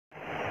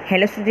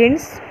Hello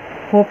students,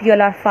 hope you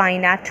all are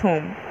fine at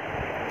home.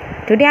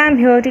 Today I am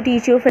here to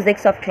teach you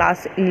physics of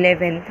class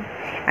 11th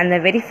and the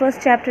very first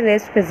chapter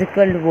is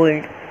physical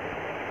world.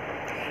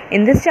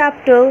 In this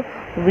chapter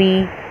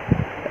we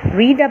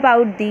read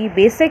about the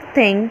basic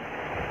thing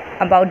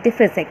about the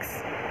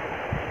physics.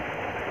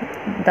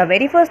 The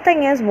very first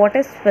thing is, what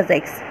is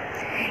physics?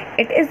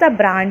 It is a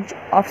branch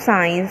of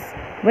science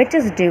which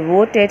is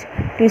devoted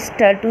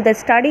to the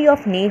study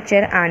of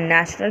nature and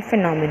natural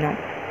phenomena.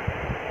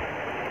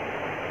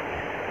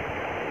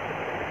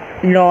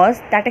 Laws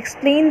that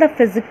explain the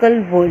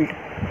physical world.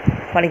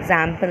 For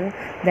example,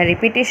 the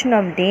repetition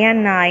of day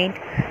and night,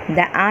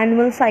 the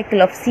annual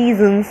cycle of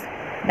seasons,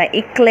 the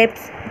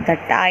eclipse, the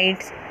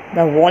tides,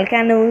 the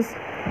volcanoes,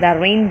 the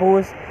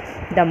rainbows,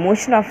 the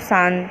motion of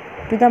sun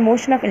to the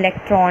motion of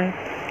electron,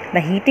 the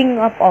heating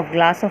up of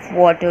glass of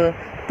water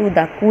to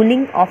the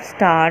cooling of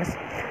stars,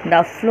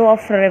 the flow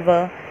of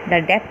river,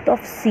 the depth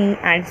of sea,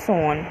 and so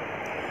on.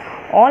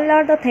 All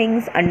are the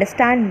things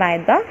understood by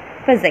the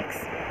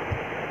physics.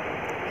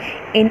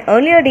 In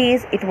earlier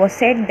days, it was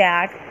said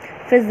that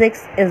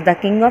physics is the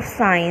king of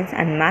science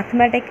and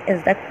mathematics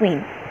is the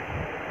queen.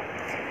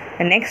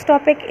 The next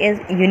topic is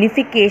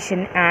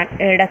unification and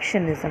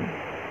reductionism.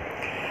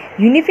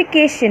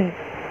 Unification,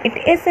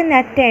 it is an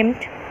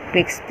attempt to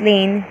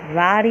explain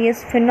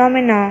various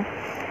phenomena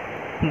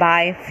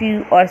by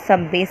few or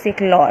some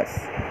basic laws.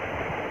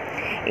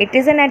 It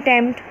is an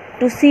attempt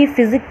to see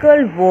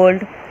physical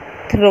world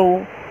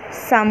through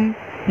some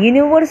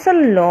universal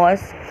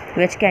laws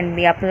which can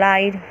be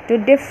applied to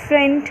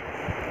different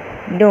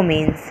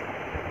domains.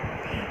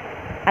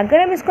 अगर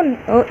हम इसको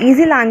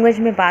easy language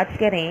में बात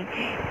करें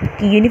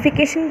कि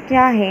unification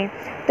क्या है,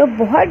 तो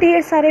बहुत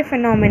ढेर सारे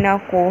फिनोमेना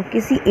को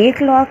किसी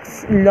एक लॉ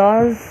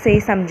से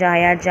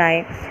समझाया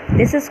जाए.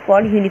 This is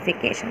called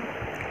unification.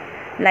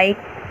 Like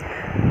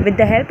with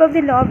the help of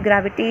the law of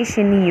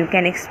gravitation, you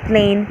can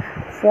explain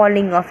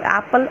falling of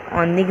apple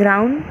on the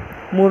ground,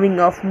 moving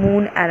of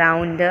moon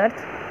around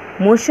earth,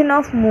 motion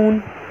of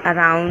moon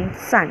around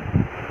sun.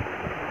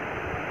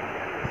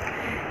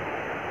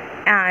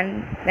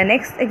 And the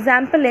next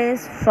example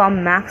is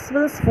from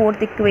Maxwell's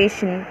fourth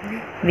equation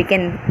we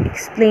can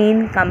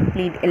explain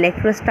complete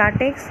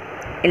electrostatics,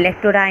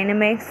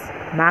 electrodynamics,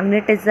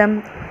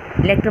 magnetism,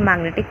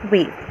 electromagnetic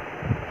wave.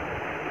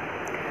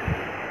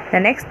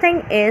 The next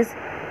thing is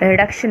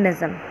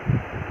reductionism.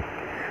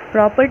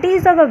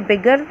 Properties of a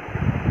bigger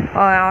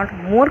or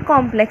more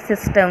complex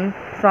system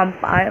from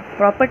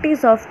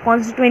properties of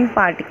constituent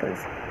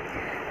particles.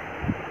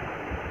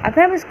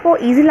 अगर हम इसको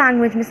easy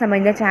language में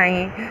समझना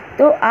चाहें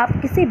तो आप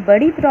किसी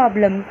बड़ी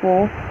प्रॉब्लम को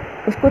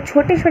उसको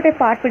छोटे छोटे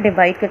पार्ट पे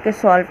डिवाइड करके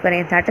सॉल्व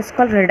करें. That is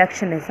called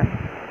reductionism.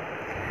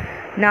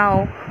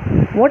 Now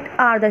what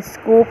are the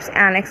scopes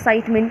and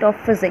excitement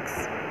of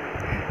physics?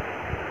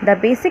 The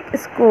basic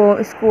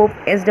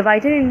scope is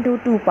divided into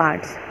two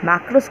parts,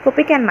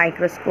 macroscopic and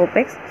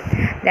microscopic,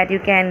 that you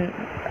can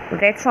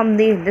read from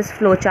this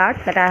flow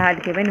chart that I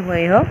had given over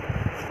here.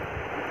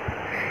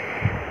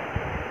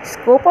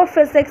 Scope of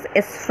physics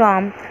is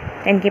from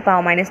 10 to the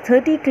power minus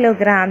 30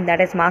 kilogram,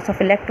 that is mass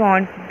of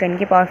electron, 10 to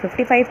the power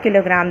 55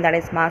 kilogram, that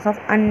is mass of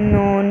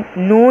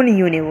known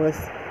universe.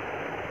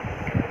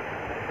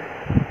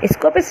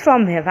 Scope is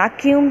from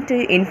vacuum to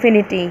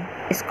infinity.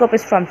 Scope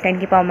is from 10 to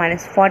the power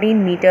minus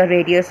 14 meter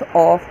radius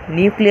of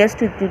nucleus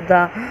to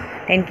the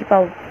 10 to the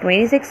power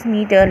 26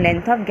 meter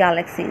length of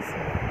galaxies.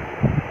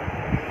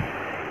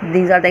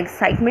 These are the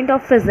excitement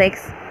of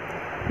physics.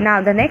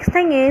 Now the next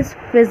thing is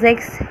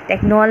physics,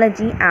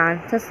 technology and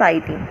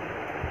society.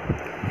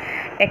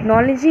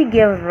 Technology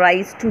gives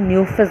rise to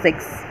new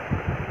physics,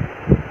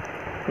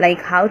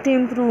 like how to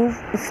improve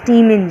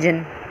steam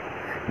engine,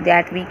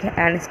 that we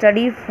can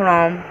study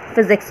from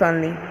physics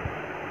only.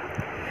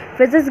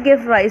 Physics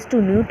gives rise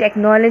to new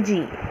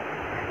technology,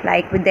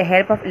 like with the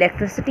help of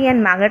electricity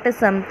and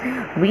magnetism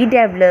we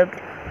developed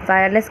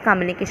wireless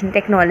communication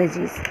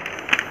technologies.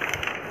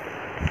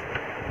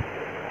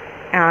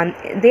 And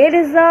there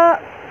is a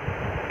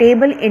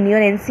table in your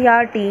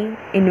NCERT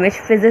in which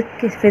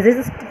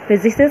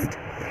physicists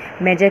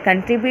measure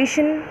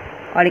contribution,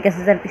 or you can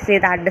say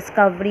that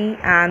discovery,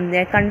 and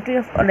their country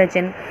of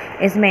origin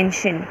is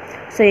mentioned.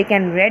 So you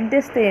can read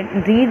this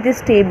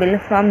table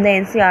from the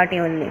NCERT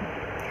only.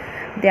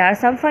 There are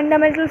some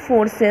fundamental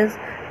forces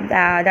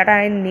that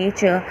are in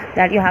nature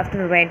that you have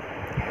to read.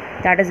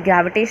 That is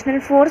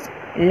gravitational force,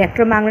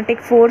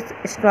 electromagnetic force,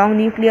 strong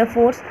nuclear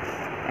force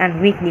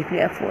and weak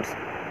nuclear force.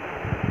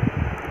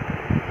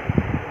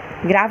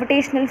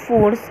 Gravitational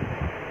force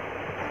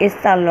is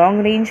the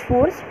long range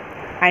force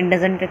and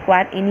doesn't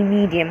require any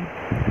medium,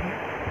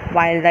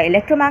 while the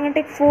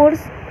electromagnetic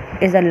force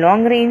is a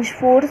long range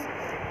force.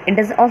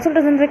 It also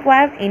doesn't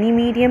require any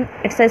medium.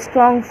 It's a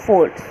strong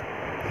force,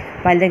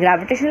 while the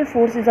gravitational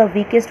force is the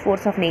weakest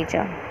force of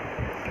nature.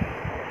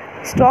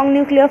 Strong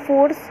nuclear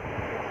force,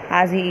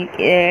 as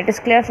it is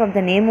clear from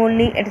the name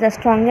only, it is the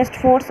strongest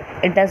force.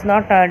 It does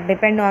not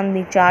depend on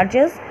the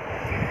charges,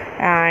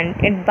 and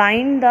it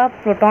binds the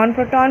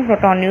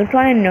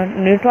proton-neutron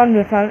and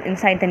neutron-neutron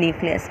inside the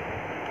nucleus.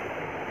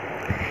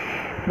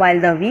 while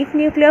the weak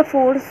nuclear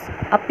force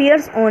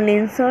appears only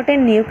in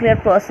certain nuclear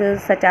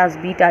processes such as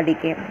beta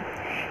decay.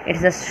 It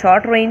is a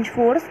short range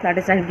force, that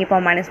is 10 to the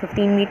power minus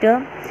 15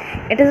 meter.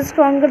 It is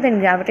stronger than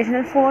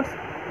gravitational force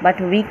but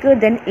weaker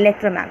than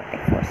electromagnetic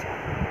force.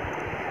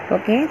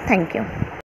 Okay, thank you.